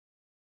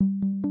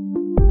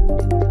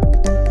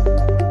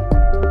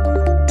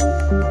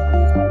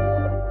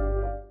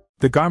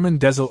The Garmin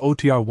dezl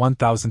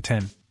OTR1000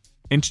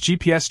 10-inch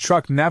GPS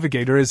truck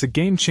navigator is a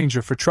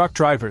game-changer for truck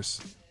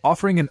drivers,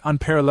 offering an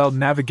unparalleled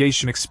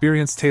navigation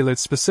experience tailored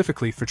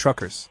specifically for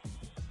truckers.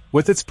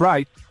 With its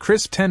bright,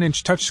 crisp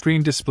 10-inch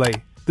touchscreen display,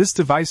 this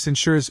device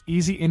ensures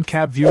easy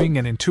in-cab viewing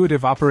and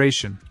intuitive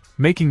operation,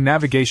 making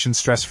navigation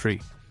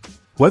stress-free.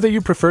 Whether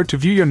you prefer to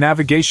view your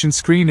navigation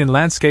screen in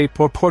landscape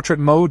or portrait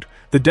mode,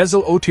 the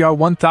dezl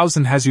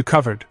OTR1000 has you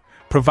covered,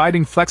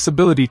 providing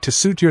flexibility to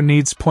suit your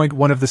needs.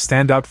 One of the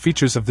standout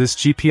features of this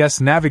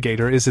GPS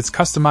navigator is its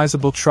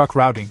customizable truck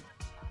routing.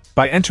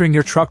 By entering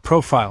your truck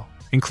profile,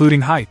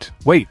 including height,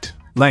 weight,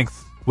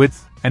 length,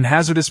 width, and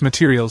hazardous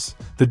materials,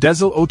 the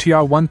dezl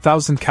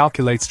OTR1000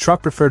 calculates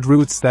truck-preferred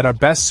routes that are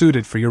best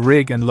suited for your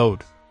rig and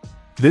load.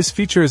 This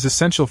feature is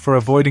essential for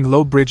avoiding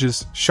low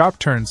bridges, sharp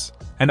turns,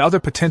 and other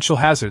potential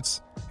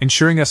hazards,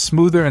 ensuring a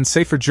smoother and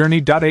safer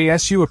journey.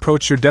 As you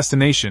approach your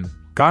destination,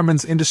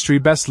 Garmin's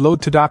industry-best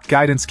load-to-dock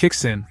guidance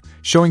kicks in,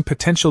 showing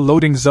potential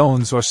loading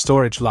zones or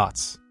storage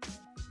lots.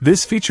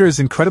 This feature is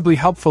incredibly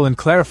helpful in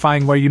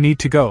clarifying where you need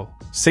to go,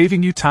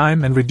 saving you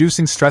time and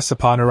reducing stress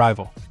upon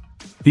arrival.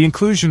 The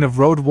inclusion of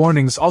road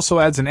warnings also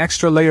adds an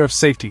extra layer of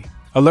safety,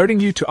 alerting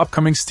you to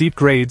upcoming steep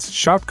grades,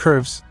 sharp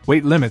curves,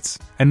 weight limits,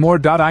 and more.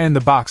 In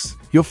the box,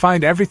 you'll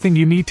find everything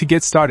you need to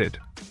get started.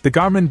 The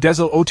Garmin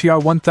dezl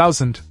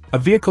OTR1000, a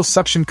vehicle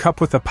suction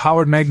cup with a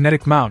powered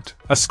magnetic mount,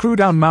 a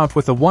screw-down mount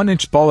with a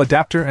 1-inch ball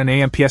adapter and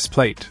AMPS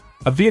plate,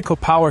 a vehicle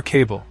power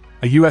cable,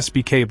 a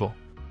USB cable,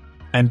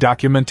 and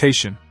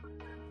documentation.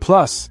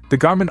 Plus, the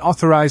Garmin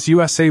Authorized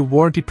USA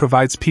warranty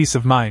provides peace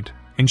of mind,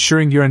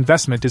 ensuring your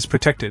investment is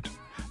protected.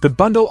 The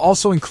bundle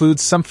also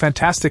includes some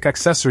fantastic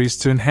accessories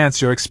to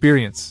enhance your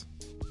experience.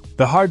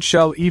 The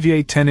hard-shell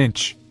EVA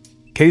 10-inch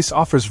case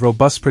offers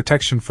robust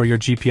protection for your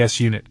GPS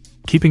unit,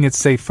 keeping it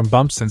safe from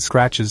bumps and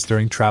scratches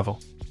during travel.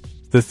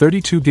 The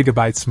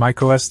 32GB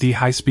microSD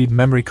high-speed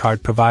memory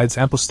card provides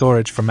ample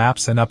storage for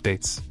maps and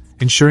updates,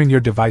 ensuring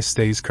your device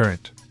stays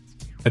current.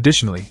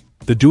 Additionally,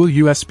 the dual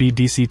USB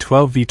DC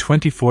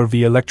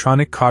 12V24V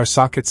electronic car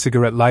socket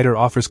cigarette lighter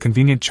offers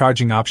convenient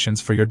charging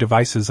options for your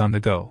devices on the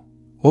go.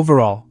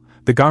 Overall,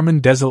 the Garmin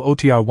dezl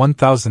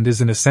OTR1000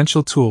 is an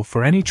essential tool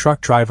for any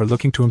truck driver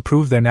looking to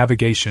improve their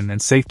navigation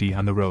and safety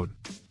on the road.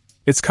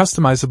 Its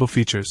customizable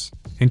features,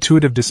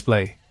 intuitive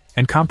display,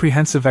 and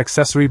comprehensive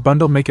accessory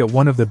bundle make it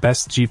one of the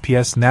best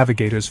GPS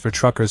navigators for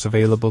truckers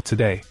available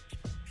today.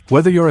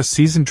 Whether you're a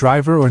seasoned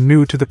driver or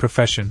new to the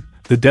profession,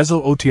 the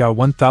dezl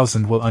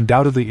OTR1000 will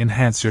undoubtedly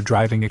enhance your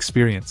driving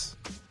experience.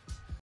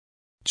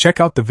 Check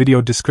out the video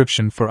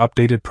description for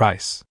updated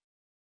price.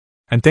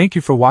 And thank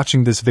you for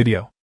watching this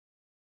video.